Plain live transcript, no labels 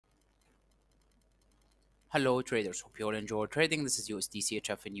Hello traders, hope you all enjoy trading. This is USD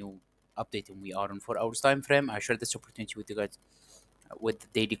CHF, a new update, and we are on 4 hours time frame. I shared this opportunity with you guys with the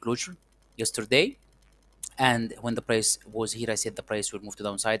daily closure yesterday, and when the price was here, I said the price will move to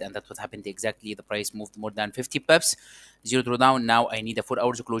downside, and that's what happened exactly. The price moved more than 50 pips, zero drawdown. Now I need a 4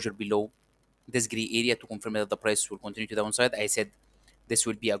 hours closure below this gray area to confirm that the price will continue to downside. I said this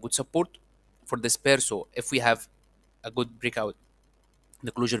will be a good support for this pair. So if we have a good breakout,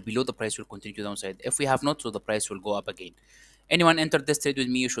 the closure below, the price will continue to downside. If we have not, so the price will go up again. Anyone entered this trade with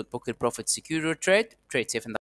me, you should book your profit, secure your trade safe, and